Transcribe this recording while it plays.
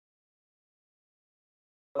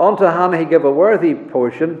Unto Hannah he gave a worthy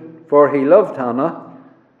portion, for he loved Hannah,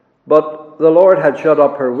 but the Lord had shut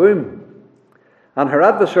up her womb. And her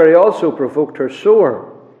adversary also provoked her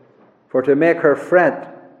sore, for to make her fret,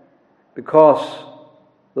 because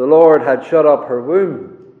the Lord had shut up her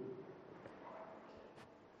womb.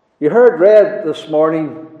 You heard read this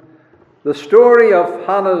morning the story of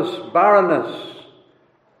Hannah's barrenness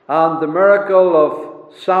and the miracle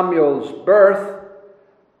of Samuel's birth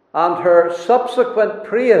and her subsequent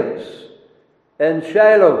praise in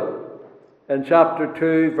Shiloh in chapter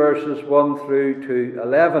 2, verses 1 through to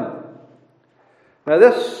 11. Now,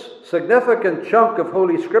 this significant chunk of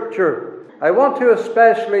Holy Scripture, I want to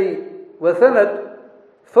especially within it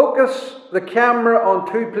focus the camera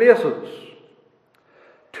on two places.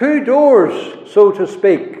 Two doors, so to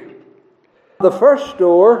speak. The first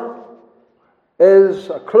door is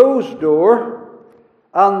a closed door,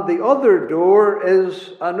 and the other door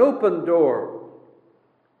is an open door.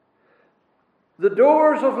 The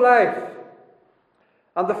doors of life.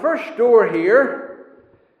 And the first door here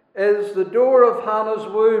is the door of Hannah's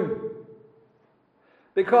womb.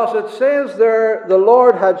 Because it says there, the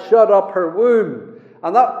Lord had shut up her womb.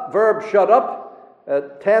 And that verb, shut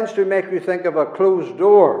up, tends to make you think of a closed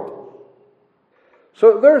door.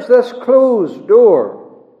 So there's this closed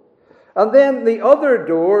door. And then the other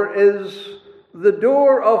door is the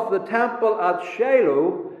door of the temple at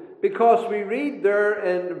Shiloh, because we read there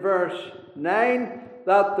in verse 9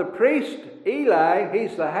 that the priest, Eli,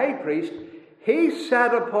 he's the high priest, he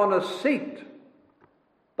sat upon a seat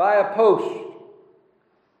by a post.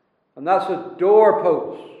 And that's a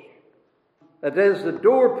doorpost. It is the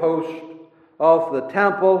doorpost of the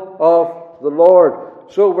temple of the Lord.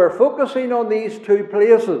 So we're focusing on these two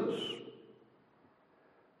places.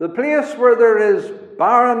 The place where there is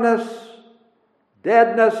barrenness,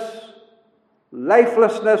 deadness,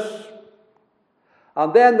 lifelessness,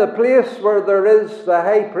 and then the place where there is the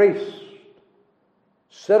high priest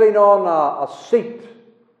sitting on a seat.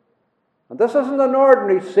 And this isn't an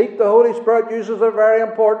ordinary seat. The Holy Spirit uses a very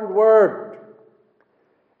important word.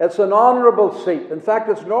 It's an honourable seat. In fact,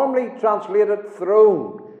 it's normally translated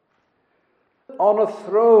throne. On a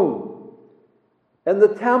throne in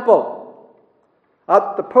the temple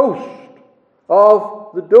at the post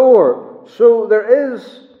of the door. So there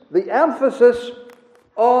is the emphasis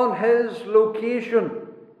on his location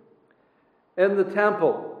in the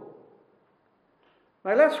temple.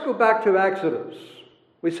 Now let's go back to Exodus.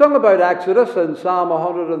 We sung about Exodus in Psalm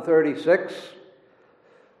 136.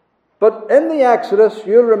 But in the Exodus,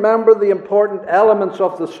 you'll remember the important elements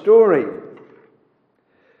of the story.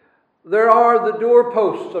 There are the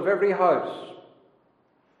doorposts of every house.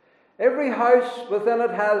 Every house within it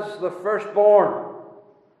has the firstborn.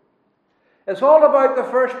 It's all about the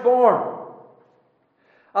firstborn.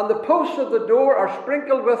 And the posts of the door are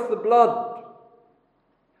sprinkled with the blood.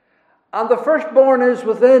 And the firstborn is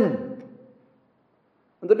within.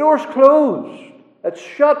 And the door's closed. It's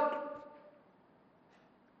shut.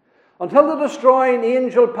 Until the destroying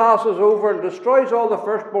angel passes over and destroys all the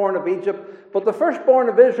firstborn of Egypt. But the firstborn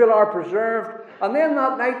of Israel are preserved. And then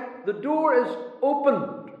that night, the door is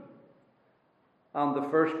opened. And the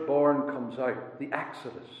firstborn comes out. The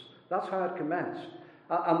Exodus. That's how it commenced.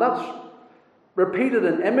 And that's repeated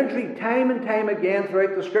in imagery time and time again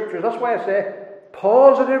throughout the Scriptures. That's why I say,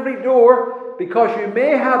 pause at every door, because you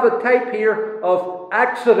may have a type here of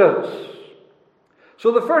Exodus.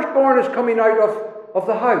 So the firstborn is coming out of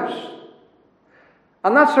the house.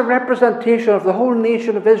 And that's a representation of the whole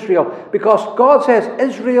nation of Israel, because God says,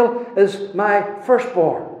 Israel is my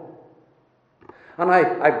firstborn. And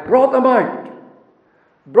I brought them out.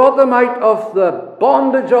 Brought them out of the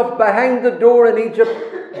bondage of behind the door in Egypt,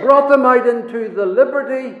 brought them out into the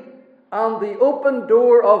liberty and the open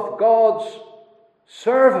door of God's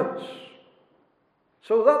servants.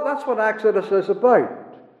 So that's what Exodus is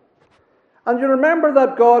about. And you remember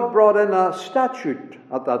that God brought in a statute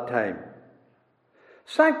at that time.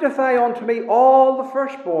 Sanctify unto me all the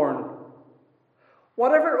firstborn,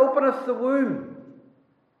 whatever openeth the womb,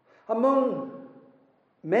 among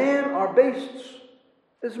men or beasts,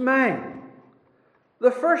 is mine.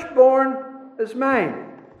 The firstborn is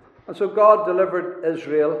mine. And so God delivered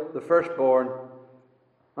Israel, the firstborn,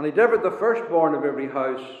 and he delivered the firstborn of every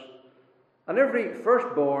house, and every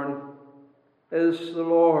firstborn is the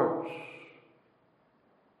Lord's.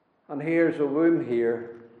 And here's a womb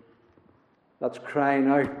here that's crying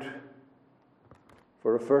out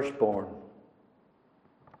for a firstborn.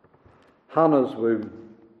 Hannah's womb.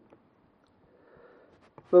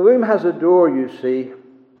 The womb has a door, you see,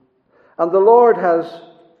 and the Lord has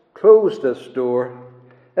closed this door.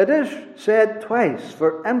 It is said twice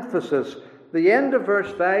for emphasis The end of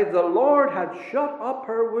verse 5, the Lord had shut up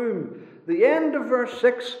her womb. The end of verse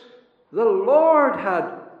 6, the Lord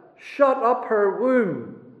had shut up her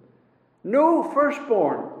womb. No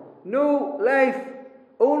firstborn, no life,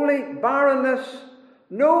 only barrenness,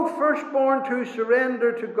 no firstborn to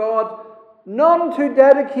surrender to God, none to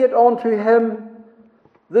dedicate unto Him.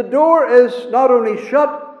 The door is not only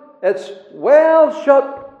shut, it's well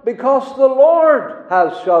shut because the Lord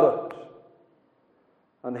has shut it.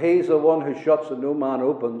 And He's the one who shuts and no man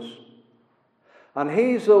opens. And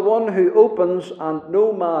He's the one who opens and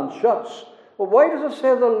no man shuts. Well, why does it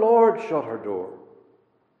say the Lord shut her door?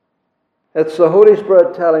 It's the Holy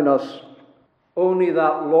Spirit telling us only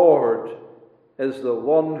that Lord is the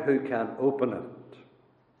one who can open it.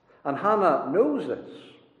 And Hannah knows this.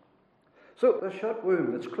 So the shut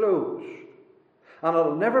womb, it's closed. And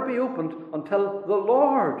it'll never be opened until the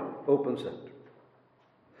Lord opens it.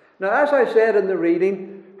 Now, as I said in the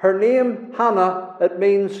reading, her name, Hannah, it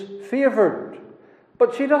means favoured.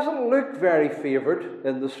 But she doesn't look very favoured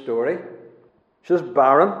in the story. She's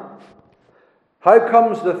barren. How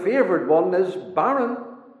comes the favoured one is barren?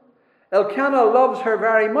 Elkanah loves her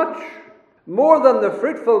very much, more than the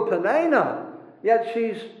fruitful Peninnah, yet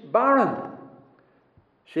she's barren.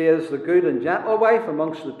 She is the good and gentle wife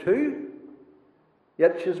amongst the two,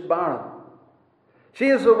 yet she's barren. She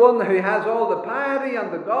is the one who has all the piety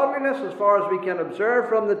and the godliness as far as we can observe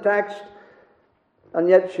from the text, and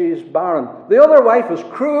yet she's barren. The other wife is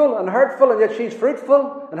cruel and hurtful, and yet she's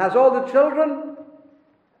fruitful and has all the children.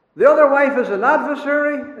 The other wife is an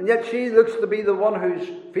adversary, and yet she looks to be the one who's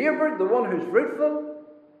favoured, the one who's fruitful.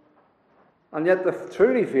 And yet the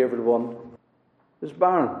truly favoured one is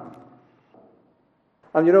barren.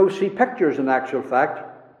 And you know, she pictures, in actual fact,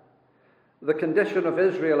 the condition of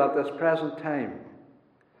Israel at this present time.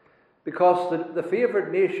 Because the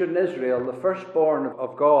favoured nation Israel, the firstborn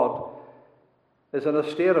of God, is in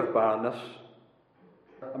a state of barrenness.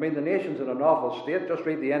 I mean, the nation's in an awful state. Just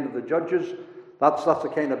read the end of the Judges. That's the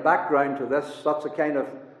kind of background to this. That's the kind of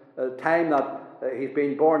time that he's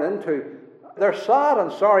been born into. They're sad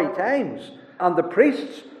and sorry times. And the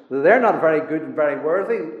priests, they're not very good and very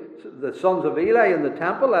worthy. The sons of Eli in the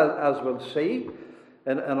temple, as we'll see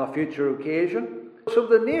in a future occasion. So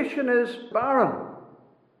the nation is barren.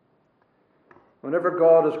 Whenever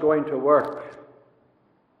God is going to work,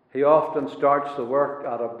 He often starts the work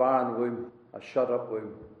at a barren womb, a shut-up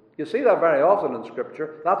womb. You see that very often in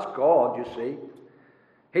Scripture. That's God, you see.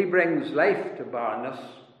 He brings life to barrenness.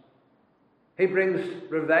 He brings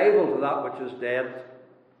revival to that which is dead.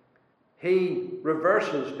 He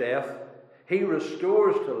reverses death. He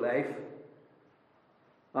restores to life.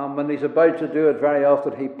 And when He's about to do it, very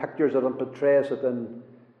often He pictures it and portrays it in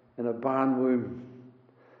a barren womb.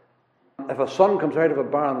 If a son comes out of a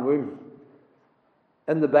barren womb,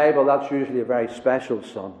 in the Bible, that's usually a very special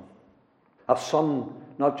son. A son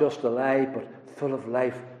not just alive, but full of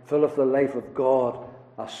life, full of the life of God,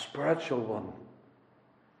 a spiritual one.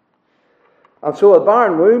 And so a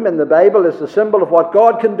barren womb in the Bible is the symbol of what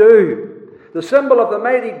God can do, the symbol of the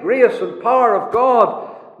mighty grace and power of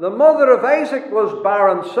God. The mother of Isaac was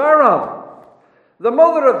barren, Sarah. The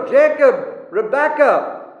mother of Jacob,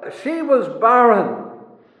 Rebekah, she was barren.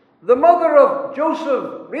 The mother of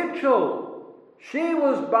Joseph, Rachel, she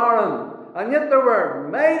was barren. And yet there were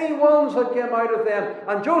mighty ones that came out of them.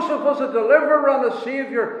 And Joseph was a deliverer and a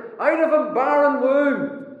saviour out of a barren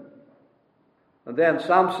womb. And then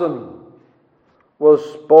Samson was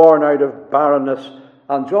born out of barrenness.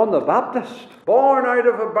 And John the Baptist, born out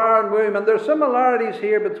of a barren womb. And there's similarities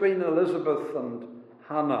here between Elizabeth and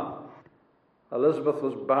Hannah. Elizabeth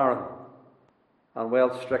was barren and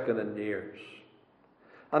well stricken in years.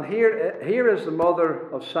 And here is the mother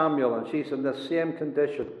of Samuel, and she's in the same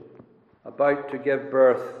condition, about to give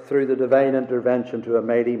birth through the divine intervention to a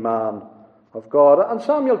mighty man of God. And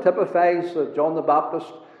Samuel typifies John the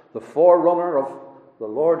Baptist, the forerunner of the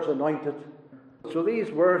Lord's anointed. So these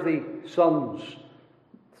worthy sons,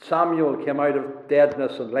 Samuel came out of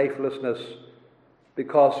deadness and lifelessness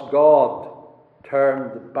because God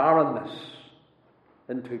turned the barrenness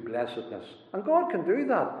into blessedness. And God can do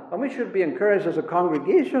that. And we should be encouraged as a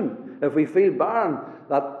congregation, if we feel barren,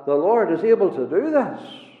 that the Lord is able to do this.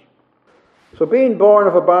 So being born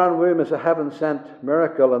of a barren womb is a heaven-sent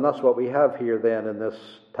miracle, and that's what we have here then in this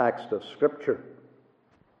text of Scripture.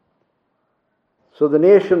 So the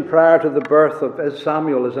nation prior to the birth of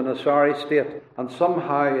Samuel is in a sorry state, and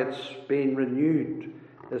somehow it's being renewed.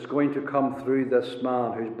 It's going to come through this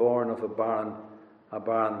man who's born of a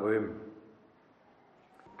barren womb.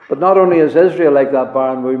 But not only is Israel like that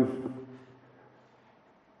barren womb,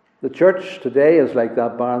 the church today is like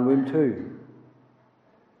that barren womb too.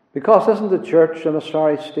 Because isn't the church in a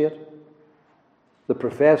sorry state? The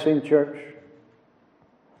professing church?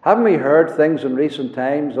 Haven't we heard things in recent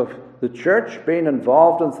times of the church being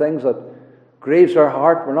involved in things that grieves our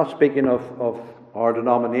heart? We're not speaking of our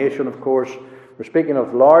denomination, of course. We're speaking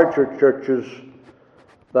of larger churches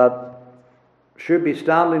that should be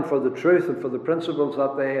standing for the truth and for the principles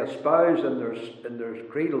that they espouse in their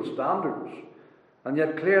creedal standards, and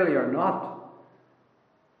yet clearly are not.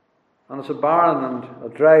 And it's a barren and a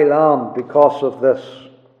dry land because of this.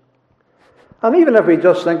 And even if we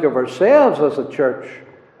just think of ourselves as a church,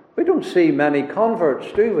 we don't see many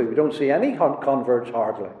converts, do we? We don't see any converts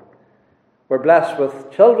hardly. We're blessed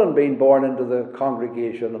with children being born into the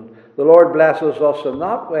congregation, and the Lord blesses us in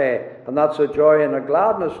that way, and that's a joy and a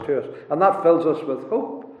gladness to us, and that fills us with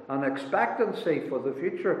hope and expectancy for the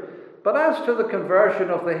future. But as to the conversion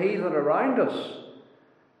of the heathen around us,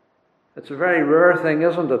 it's a very rare thing,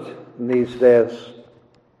 isn't it, in these days?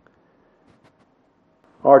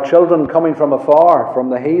 Our children coming from afar, from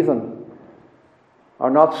the heathen,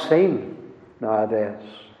 are not seen nowadays.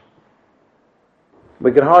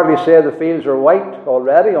 We can hardly say the fields are white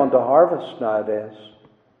already unto harvest nowadays.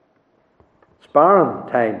 It's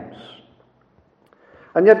barren times.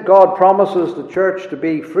 And yet God promises the church to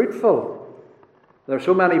be fruitful. There are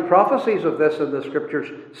so many prophecies of this in the Scriptures.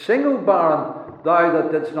 Sing, O barren, thou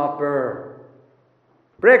that didst not bear.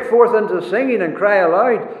 Break forth into singing and cry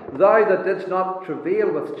aloud, thou that didst not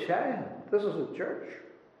travail with child. This is the church.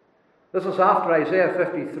 This is after Isaiah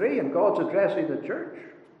 53, and God's addressing the church.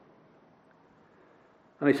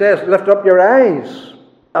 And he says, lift up your eyes,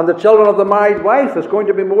 and the children of the married wife is going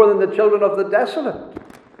to be more than the children of the desolate.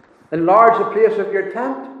 Enlarge the place of your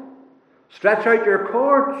tent. Stretch out your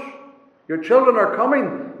cords. Your children are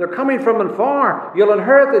coming. They're coming from afar. You'll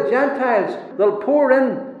inherit the Gentiles. They'll pour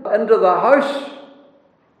into the house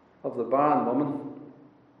of the barren woman.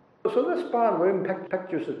 So this barren womb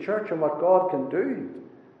pictures the church and what God can do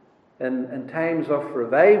in times of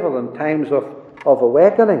revival and times of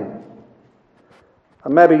awakening.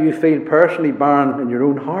 And maybe you feel personally barren in your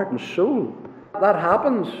own heart and soul. That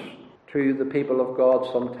happens to the people of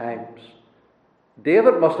God sometimes.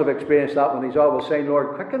 David must have experienced that when he's always saying,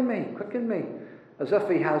 Lord, quicken me, as if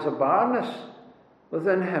he has a barrenness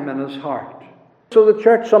within him in his heart. So the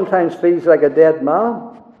church sometimes feels like a dead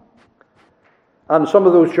man. And some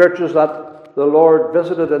of those churches that the Lord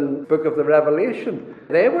visited in the book of the Revelation,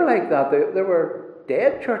 they were like that. They were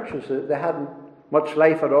dead churches. They hadn't much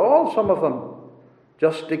life at all, some of them.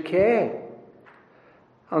 Just decay.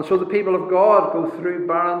 And so the people of God go through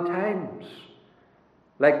barren times.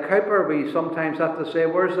 Like Cowper, we sometimes have to say,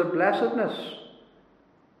 where's the blessedness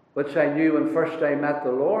which I knew when first I met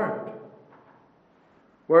the Lord?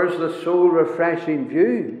 Where's the soul-refreshing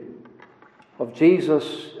view of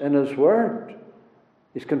Jesus in His Word?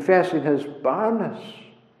 He's confessing His barrenness.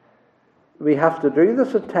 We have to do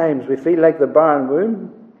this at times. We feel like the barren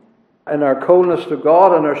womb in our coldness to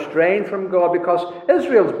God and our strain from God, because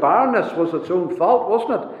Israel's barrenness was its own fault,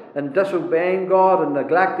 wasn't it? In disobeying God and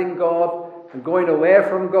neglecting God and going away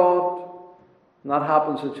from God. And that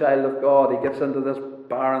happens to a child of God. He gets into this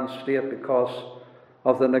barren state because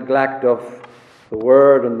of the neglect of the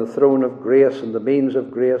Word and the throne of grace and the means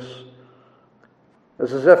of grace.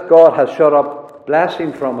 It's as if God has shut up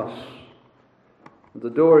blessing from us. The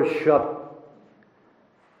door is shut.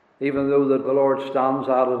 Even though the Lord stands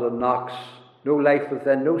at it and knocks. No life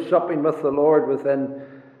within, no supping with the Lord within,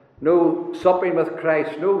 no supping with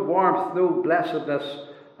Christ, no warmth, no blessedness,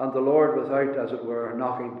 and the Lord without, as it were,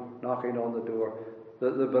 knocking on the door.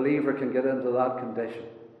 The believer can get into that condition.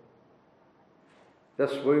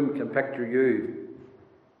 This womb can picture you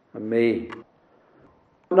and me.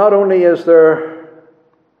 Not only is there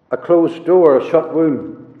a closed door, a shut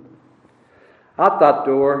womb, at that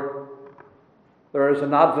door there is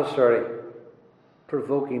an adversary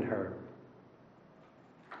provoking her.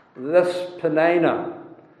 This Peninnah,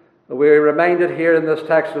 we're reminded here in this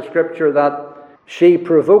text of Scripture that she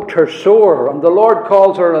provoked her sore, and the Lord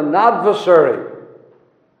calls her an adversary.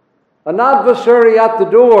 An adversary at the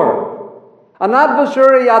door. An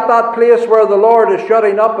adversary at that place where the Lord is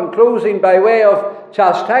shutting up and closing by way of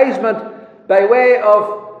chastisement, by way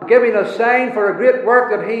of giving a sign for a great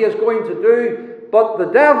work that He is going to do. But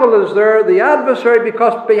the devil is there, the adversary,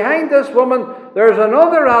 because behind this woman there's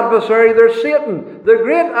another adversary. There's Satan, the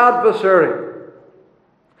great adversary.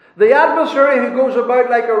 The adversary who goes about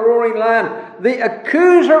like a roaring lion, the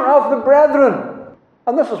accuser of the brethren.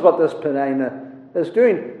 And this is what this Peninnah is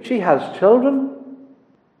doing. She has children,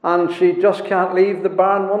 and she just can't leave the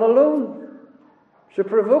barren one alone. She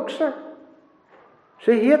provokes her.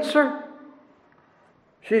 She hates her.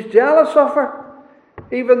 She's jealous of her.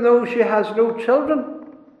 even though she has no children.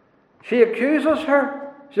 She accuses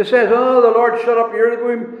her. She says, oh, the Lord shut up your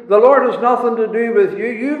womb. The Lord has nothing to do with you.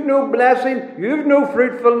 You've no blessing. You've no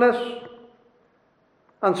fruitfulness.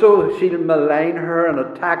 And so she'll malign her and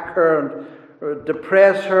attack her and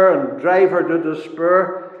depress her and drive her to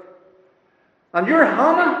despair. And you're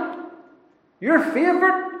Hannah. You're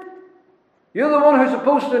favoured. You're the one who's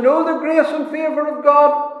supposed to know the grace and favour of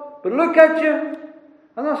God. But look at you.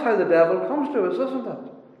 And that's how the devil comes to us, isn't it?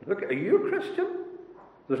 Look, are you a Christian?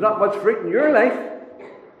 There's not much fruit in your life.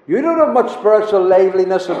 You don't have much spiritual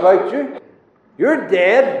liveliness about you. You're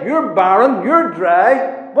dead. You're barren. You're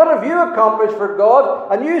dry. What have you accomplished for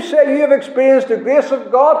God? And you say you have experienced the grace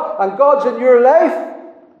of God and God's in your life?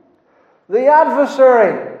 The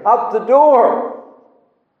adversary at the door,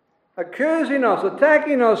 accusing us,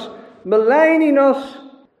 attacking us, maligning us,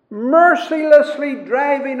 mercilessly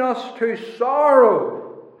driving us to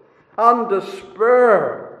sorrow and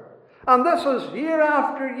despair. And this is year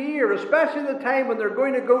after year, especially the time when they're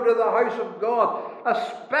going to go to the house of God.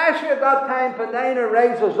 Especially at that time, Penina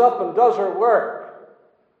rises up and does her work.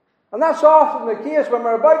 And that's often the case when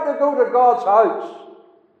we're about to go to God's house.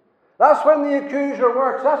 That's when the accuser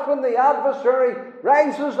works. That's when the adversary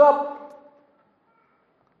rises up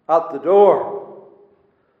at the door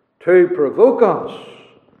to provoke us,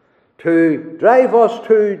 to drive us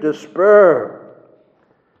to despair.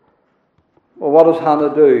 Well, what does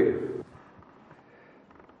Hannah do?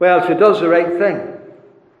 Well, she does the right thing.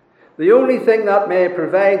 The only thing that may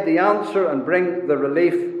provide the answer and bring the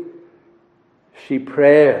relief, she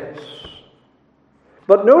prays.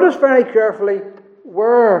 But notice very carefully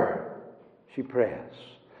where she prays.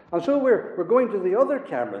 And so we're going to the other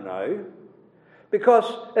camera now,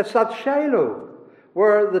 because it's at Shiloh,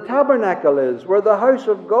 where the tabernacle is, where the house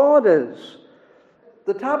of God is.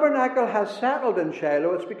 The tabernacle has settled in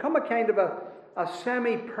Shiloh. It's become a kind of a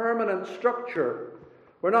semi-permanent structure.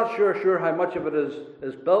 We're not sure how much of it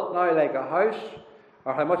is built now like a house,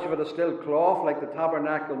 or how much of it is still cloth like the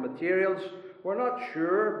tabernacle materials. We're not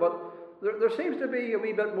sure, but there seems to be a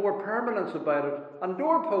wee bit more permanence about it. And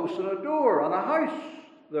doorposts and a door and a house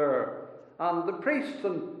there. And the priests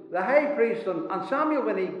and the high priest and Samuel,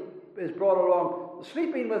 when he is brought along,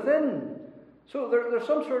 sleeping within. So there's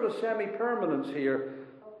some sort of semi-permanence here.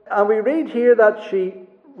 And we read here that she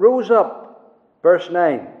rose up, verse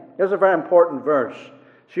 9. Here's a very important verse.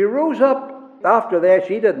 She rose up after they,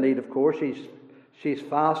 she didn't eat, of course, she's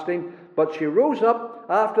fasting, but she rose up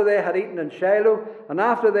after they had eaten in Shiloh, and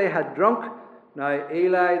after they had drunk. Now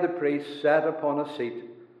Eli the priest sat upon a seat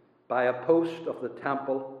by a post of the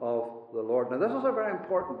temple of the Lord. Now this is a very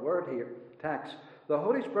important word here, text. The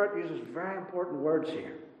Holy Spirit uses very important words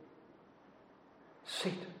here.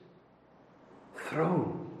 Seat.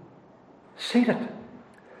 Throne. Seated.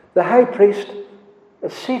 The high priest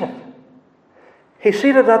is seated. He's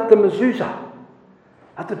seated at the mezuzah,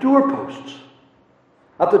 at the doorposts.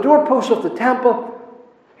 At the doorposts of the temple.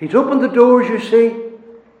 He's opened the doors, you see.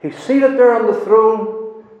 He's seated there on the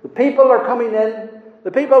throne. The people are coming in.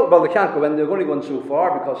 The people, well, they can't go in. They're only going so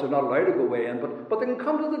far because they're not allowed to go way in. But they can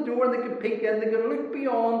come to the door and they can peek in. They can look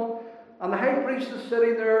beyond. And the high priest is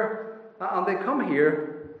sitting there. And they come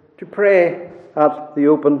here to pray at the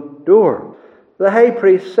open door. The high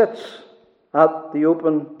priest sits at the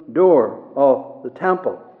open door of the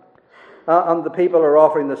temple. And the people are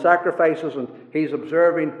offering the sacrifices, and he's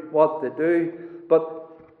observing what they do.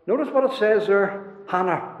 But notice what it says there.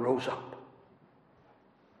 Hannah rose up.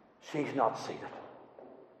 She's not seated.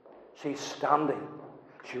 She's standing.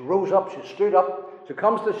 She rose up, she stood up. She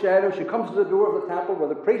comes to Shiloh, she comes to the door of the temple where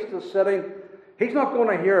the priest is sitting. He's not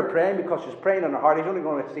going to hear her praying because she's praying in her heart. He's only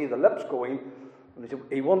going to see the lips going. And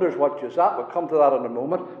he wonders what she's at. We'll come to that in a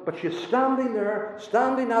moment. But she's standing there,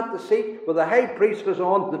 standing at the seat where the high priest is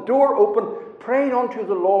on, the door open, praying unto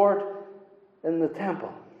the Lord in the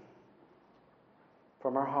temple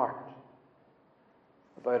from her heart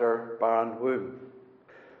about her barren womb.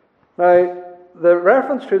 Now, the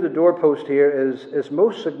reference to the doorpost here is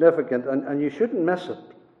most significant, and you shouldn't miss it.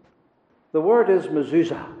 The word is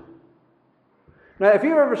mezuzah. Now, if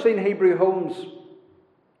you've ever seen Hebrew homes,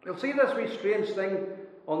 you'll see this wee strange thing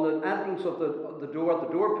on the entrance of the door, at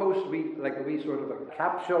the doorpost, like a wee sort of a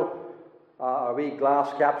capsule, a wee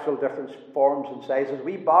glass capsule, different forms and sizes, a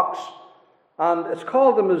wee box. And it's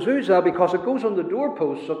called the mezuzah because it goes on the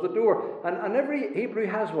doorposts of the door. And every Hebrew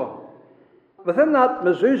has one. Within that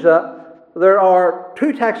mezuzah, there are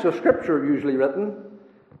two texts of Scripture usually written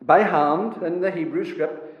by hand in the Hebrew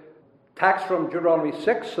script. Texts from Deuteronomy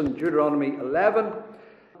 6 and Deuteronomy 11.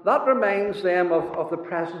 That reminds them of the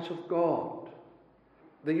presence of God.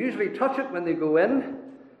 They usually touch it when they go in,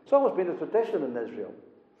 It's always been a tradition in Israel.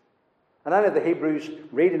 And any of the Hebrews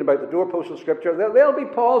reading about the doorposts of Scripture, they'll be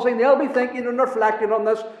pausing, they'll be thinking and reflecting on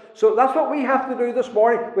this. So that's what we have to do this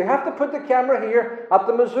morning. We have to put the camera here at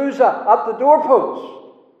the mezuzah, at the doorposts.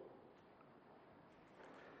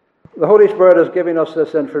 The Holy Spirit is giving us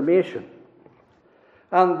this information.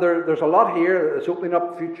 And there's a lot here that's opening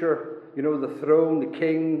up future, the throne, the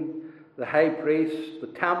king, the high priest, the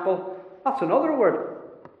temple. That's another word.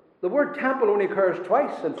 The word temple only occurs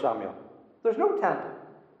twice in Samuel. There's no temple.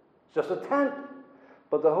 It's just a tent.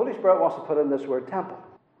 But the Holy Spirit wants to put in this word temple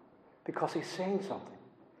because he's saying something.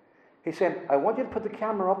 He's saying, I want you to put the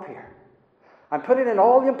camera up here. I'm putting in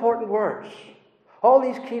all the important words. All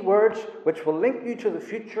these key words which will link you to the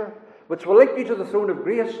future, which will link you to the throne of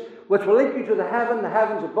grace, which will link you to the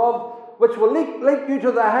heavens above, which will link you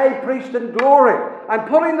to the high priest in glory. I'm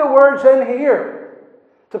putting the words in here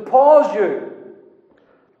to pause you.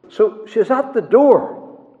 So she's at the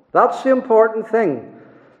door. That's the important thing.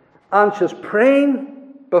 And she's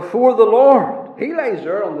praying before the Lord. Eli's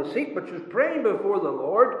there on the seat, but she's praying before the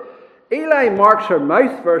Lord. Eli marks her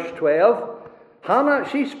mouth, verse 12. Hannah,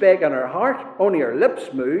 she spake in her heart, only her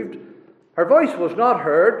lips moved. Her voice was not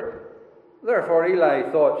heard. Therefore Eli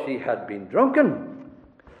thought she had been drunken.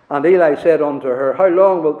 And Eli said unto her, How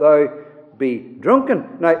long wilt thou be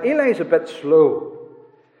drunken? Now Eli's a bit slow.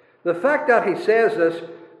 The fact that he says this,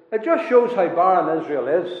 it just shows how barren Israel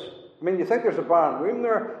is. I mean, you think there's a barren womb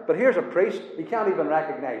there, but here's a priest, he can't even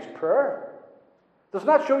recognize prayer. Doesn't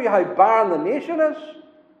that show you how barren the nation is?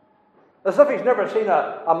 As if he's never seen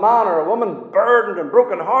a man or a woman burdened and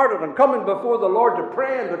broken-hearted and coming before the Lord to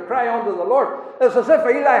pray and to cry unto the Lord. It's as if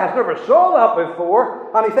Eli has never saw that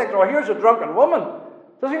before, and he thinks, here's a drunken woman.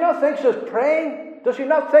 Does he not think she's praying? Does he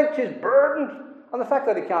not think she's burdened? And the fact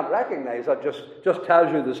that he can't recognize that just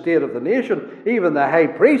tells you the state of the nation. Even the high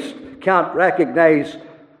priest can't recognize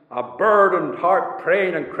a burdened heart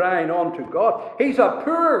praying and crying unto God. He's a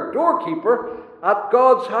poor doorkeeper at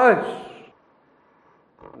God's house.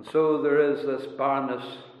 And so there is this barrenness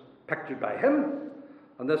pictured by him,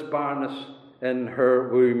 and this barrenness in her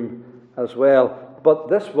womb as well. But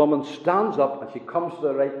this woman stands up and she comes to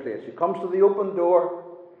the right place. She comes to the open door.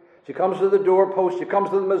 She comes to the doorpost. She comes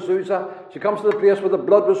to the mezuzah. She comes to the place where the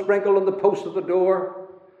blood was sprinkled on the post of the door.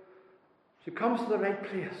 She comes to the right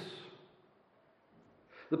place.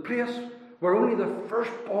 The place where only the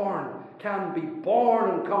firstborn can be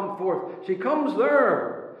born and come forth. She comes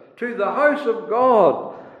there to the house of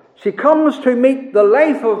God. She comes to meet the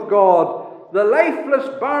life of God. The lifeless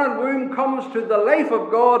barren womb comes to the life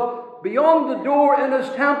of God beyond the door in his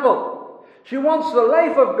temple. She wants the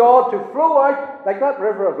life of God to flow out like that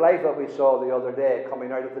river of life that we saw the other day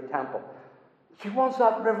coming out of the temple. She wants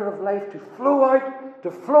that river of life to flow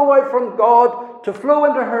out from God, to flow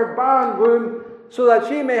into her barren womb, so that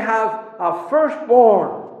she may have a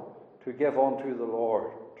firstborn to give unto the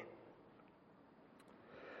Lord.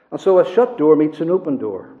 And so a shut door meets an open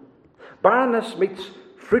door. Barrenness meets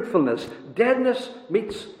fruitfulness. Deadness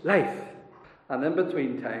meets life. And in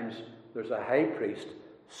between times, there's a high priest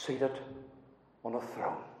seated on a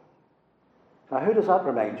throne. Now, who does that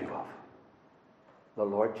remind you of? The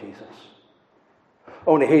Lord Jesus.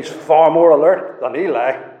 Only he's far more alert than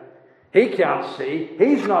Eli. He can't see.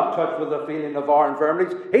 He's not touched with the feeling of our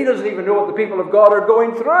infirmities. He doesn't even know what the people of God are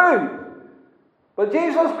going through. But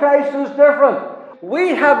Jesus Christ is different. We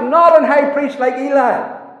have not a high priest like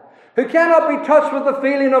Eli, who cannot be touched with the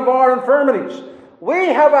feeling of our infirmities. We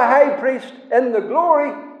have a high priest in the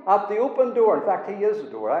glory at the open door. In fact, he is the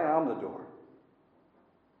door. I am the door.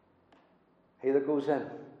 He that goes in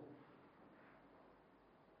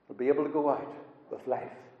will be able to go out with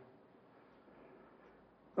life.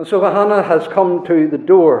 And so Hannah has come to the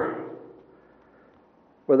door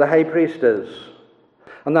where the high priest is.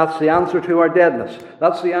 And that's the answer to our deadness.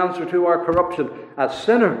 That's the answer to our corruption as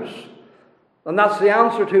sinners. And that's the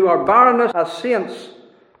answer to our barrenness as saints.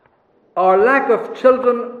 Our lack of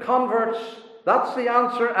children converts. That's the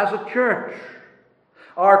answer as a church.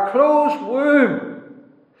 Our closed womb.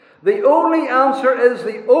 The only answer is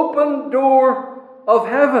the open door of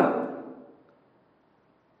heaven.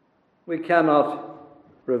 We cannot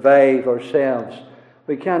revive ourselves.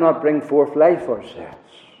 We cannot bring forth life ourselves.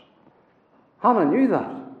 Hannah knew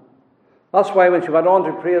that. That's why when she went on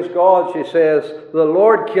to praise God, she says, the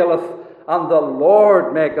Lord killeth and the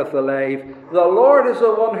Lord maketh alive. The Lord is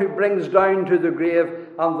the one who brings down to the grave,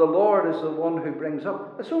 and the Lord is the one who brings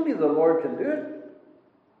up. It's only the Lord can do it.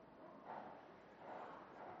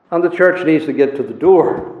 And the church needs to get to the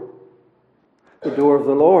door of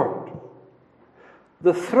the Lord,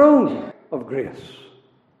 the throne of grace.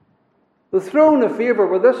 The throne of favour,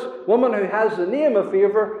 where this woman who has the name of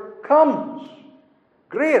favour comes.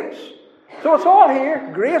 Grace. So it's all here.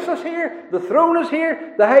 Grace is here. The throne is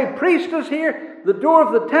here. The high priest is here. The door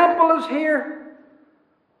of the temple is here.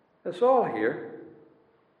 It's all here.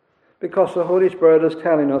 Because the Holy Spirit is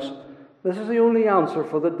telling us this is the only answer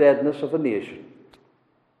for the deadness of a nation.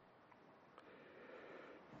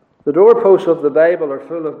 The doorposts of the Bible are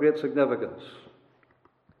full of great significance.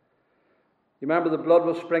 You remember the blood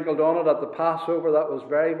was sprinkled on it at the Passover? That was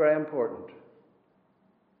very, very important.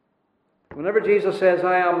 Whenever Jesus says,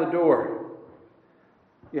 I am the door,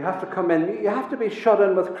 you have to come in. You have to be shut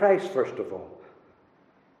in with Christ, first of all.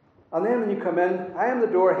 And then when you come in, I am the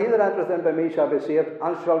door. He that entereth in by me shall be saved,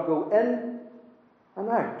 and shall go in and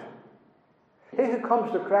out. He who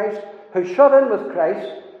comes to Christ, who's shut in with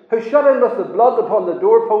Christ, who's shut in with the blood upon the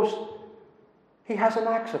doorpost, he has an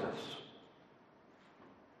exodus.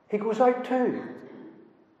 He goes out too,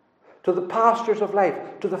 to the pastures of life,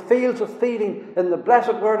 to the fields of feeding in the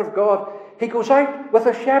blessed Word of God. He goes out with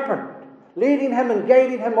a shepherd, leading him and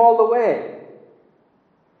guiding him all the way.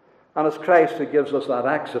 And it's Christ who gives us that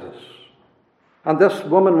exodus. And this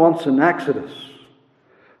woman wants an exodus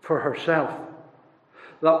for herself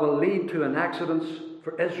that will lead to an exodus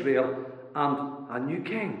for Israel and a new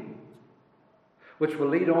king, which will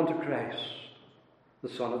lead on to Christ, the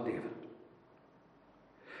Son of David.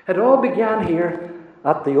 It all began here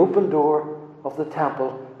at the open door of the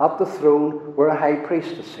temple, at the throne where a high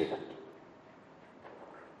priest is seated.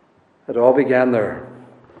 It all began there.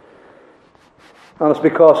 And it's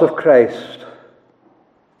because of Christ.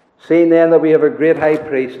 Seeing then that we have a great high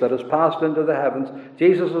priest that has passed into the heavens,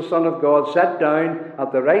 Jesus the Son of God, sat down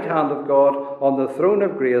at the right hand of God on the throne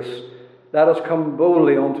of grace, let us come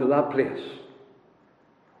boldly unto that place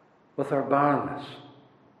with our barrenness,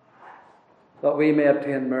 that we may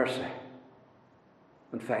obtain mercy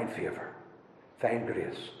and find favour, find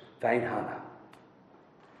grace, find Hannah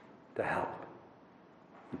to help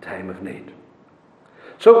in time of need.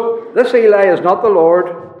 So this Eli is not the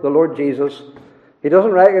Lord Jesus. He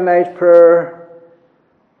doesn't recognize prayer,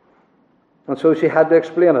 and so she had to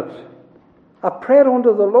explain it. I've prayed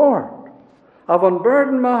unto the Lord. I've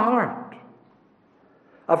unburdened my heart.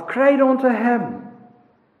 I've cried unto Him.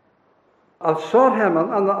 I've sought Him.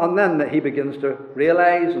 And then he begins to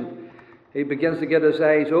realize, and he begins to get his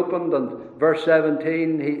eyes opened. And verse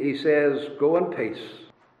 17, he says, go in peace.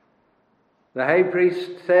 The high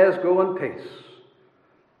priest says, go in peace.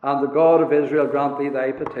 And the God of Israel grant thee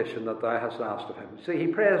thy petition that thou hast asked of him. See, he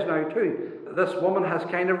prays now too. This woman has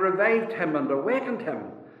kind of revived him and awakened him.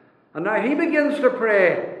 And now he begins to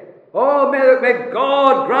pray. Oh, may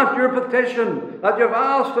God grant your petition that you've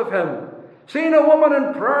asked of him. Seeing a woman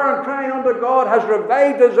in prayer and crying unto God has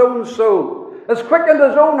revived his own soul. Has quickened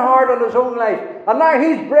his own heart and his own life. And now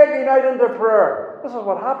he's breaking out into prayer. This is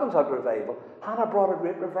what happens at revival. Hannah brought a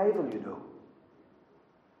great revival, you know.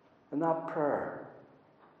 In that prayer.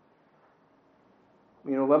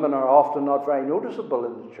 You know, women are often not very noticeable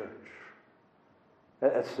in the church.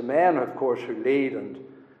 It's the men, of course, who lead and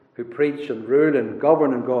who preach and rule and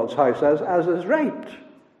govern in God's house, as is right,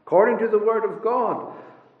 according to the Word of God.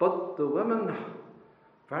 But the women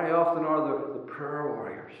very often are the prayer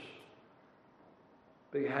warriors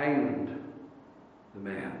behind the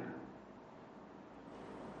men.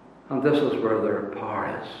 And this is where their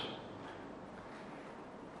power is.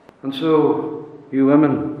 And so, you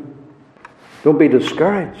women, don't be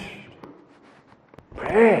discouraged.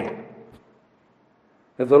 Pray.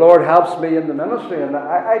 If the Lord helps me in the ministry, and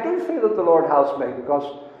I do feel that the Lord helps me,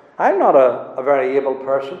 because I'm not a very able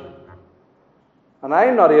person. And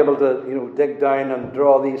I'm not able to, dig down and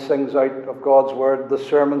draw these things out of God's Word, the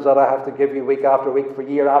sermons that I have to give you week after week for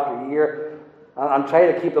year after year, and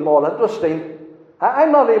try to keep them all interesting.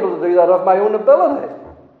 I'm not able to do that of my own ability.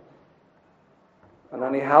 And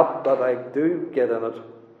any help that I do get in it,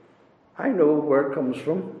 I know where it comes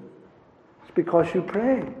from. It's because you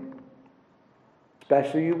pray.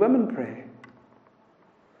 Especially you women pray.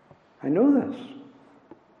 I know this.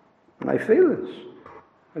 And I feel this.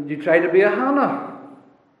 And you try to be a Hannah.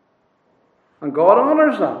 And God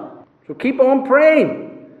honours that. So keep on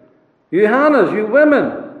praying. You Hannahs, you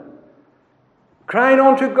women. Crying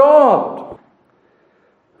unto God.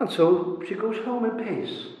 And so she goes home in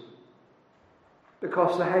peace.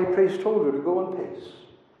 Because the high priest told her to go in peace.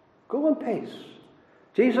 Go in peace.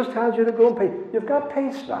 Jesus tells you to go in peace. You've got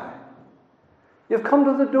peace now. You've come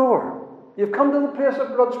to the door. You've come to the place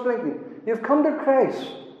of blood sprinkling. You've come to Christ.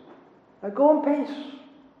 Now go in peace.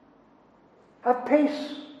 Have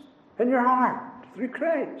peace in your heart through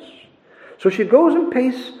Christ. So she goes in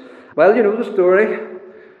peace. Well, you know the story.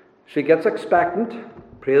 She gets expectant.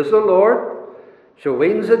 Praise the Lord. She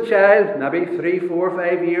weans the child, maybe 3, 4,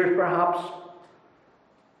 5 years perhaps.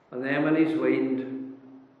 And then when he's weaned,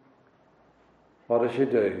 what does she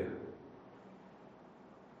do?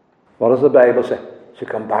 What does the Bible say? She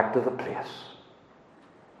come back to the place.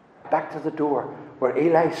 Back to the door where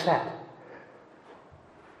Eli sat.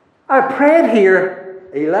 I prayed here,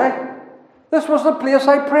 Eli. This was the place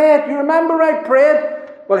I prayed. You remember I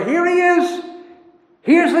prayed? Well, here he is.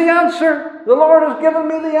 Here's the answer. The Lord has given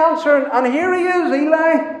me the answer. And here he is,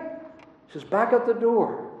 Eli. She's back at the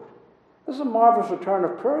door. This is a marvelous return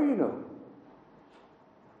of prayer, you know.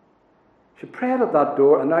 She prayed at that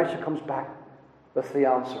door, and now she comes back with the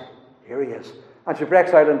answer. Here he is. And she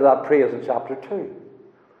breaks out into that praise in chapter 2.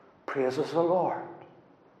 Praises the Lord.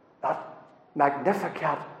 That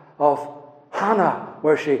Magnificat of Hannah,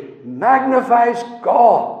 where she magnifies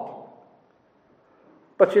God.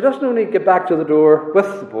 But she doesn't only get back to the door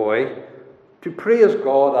with the boy to praise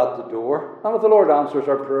God at the door. And if the Lord answers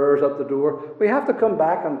our prayers at the door, we have to come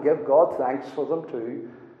back and give God thanks for them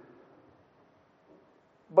too.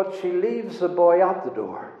 But she leaves the boy at the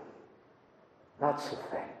door. That's the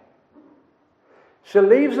thing. She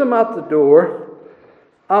leaves him at the door,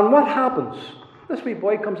 and what happens? This wee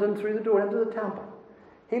boy comes in through the door into the temple.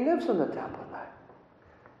 He lives in the temple now.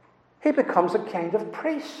 He becomes a kind of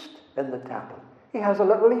priest in the temple. He has a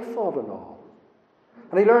little ephod and all.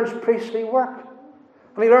 And he learns priestly work.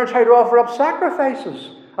 And he learns how to offer up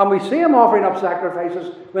sacrifices. And we see him offering up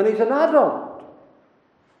sacrifices when he's an adult.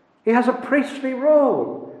 He has a priestly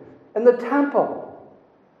role in the temple.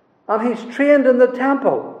 And he's trained in the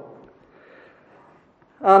temple.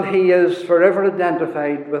 And he is forever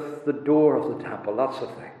identified with the door of the temple. That's the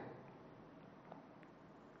thing.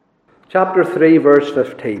 Chapter 3, verse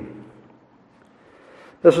 15.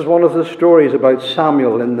 This is one of the stories about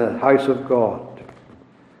Samuel in the house of God.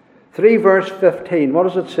 3 verse 15. What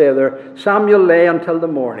does it say there? Samuel lay until the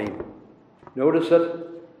morning. Notice it.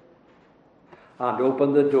 And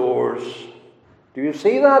opened the doors. Do you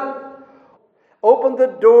see that? Opened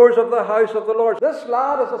the doors of the house of the Lord. This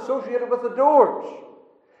lad is associated with the doors.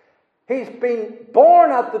 He's been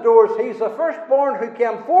born at the doors. He's the firstborn who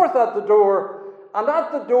came forth at the door. And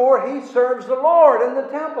at the door he serves the Lord in the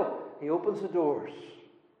temple. He opens the doors.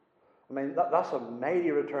 I mean, that's a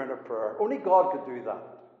mighty return of prayer. Only God could do that.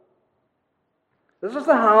 This is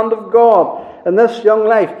the hand of God in this young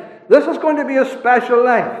life. This is going to be a special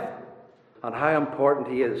life. And how important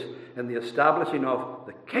he is in the establishing of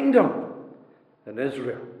the kingdom in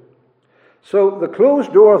Israel. So the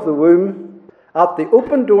closed door of the womb, at the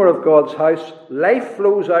open door of God's house, life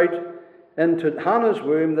flows out into Hannah's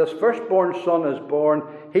womb. This firstborn son is born.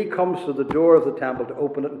 He comes to the door of the temple to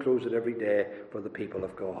open it and close it every day for the people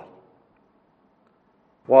of God.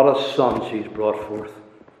 What a son she's brought forth.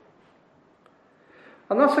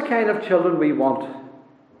 And that's the kind of children we want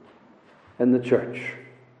in the church.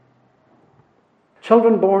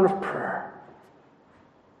 Children born of prayer.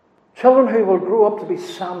 Children who will grow up to be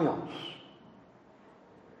Samuels.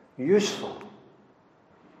 Useful.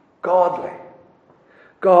 Godly.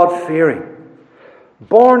 God-fearing.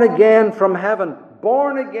 Born again from heaven.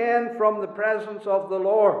 Born again from the presence of the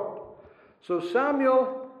Lord. So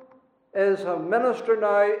Samuel is a minister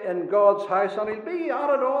now in God's house, and he'll be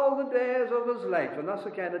at it all the days of his life. And that's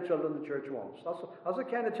the kind of children the church wants. That's the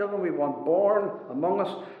kind of children we want born among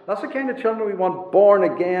us. That's the kind of children we want born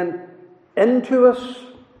again into us.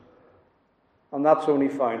 And that's only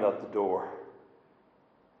found at the door.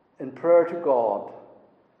 In prayer to God,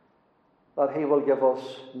 that he will give us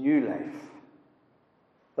new life.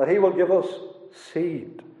 That he will give us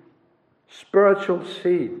seed. Spiritual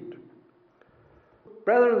seed.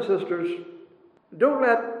 Brethren and sisters, don't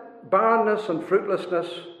let barrenness and fruitlessness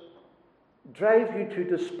drive you to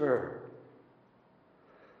despair.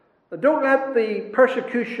 Don't let the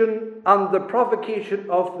persecution and the provocation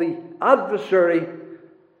of the adversary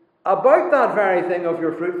about that very thing of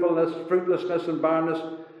your fruitlessness and barrenness,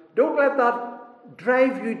 don't let that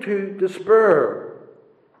drive you to despair.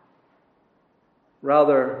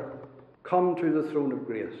 Rather, come to the throne of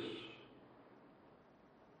grace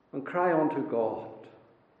and cry unto God,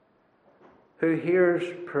 who hears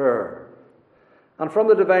prayer. And from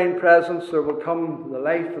the divine presence there will come the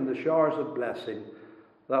life and the showers of blessing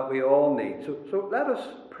that we all need. So let us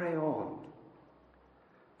pray on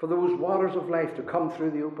for those waters of life to come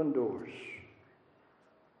through the open doors.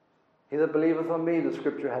 He that believeth on me, the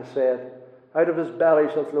scripture has said, out of his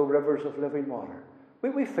belly shall flow rivers of living water.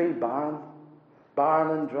 We feel barren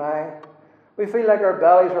and dry. We feel like our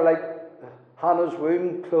bellies are like Hannah's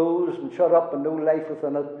womb, closed and shut up and no life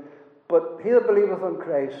within it. But he that believeth on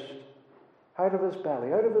Christ, out of his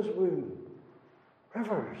belly, out of his womb,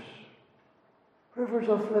 Rivers. Rivers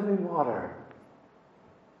of living water.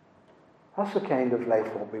 That's the kind of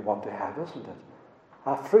life what we want to have, isn't it?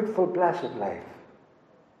 A fruitful, blessed life.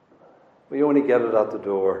 We only get it at the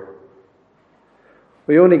door.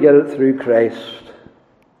 We only get it through Christ.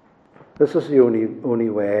 This is the only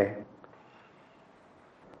way.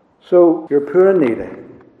 So, you're poor and needy,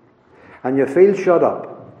 and you feel shut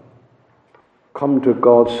up. Come to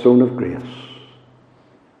God's throne of grace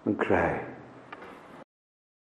and cry.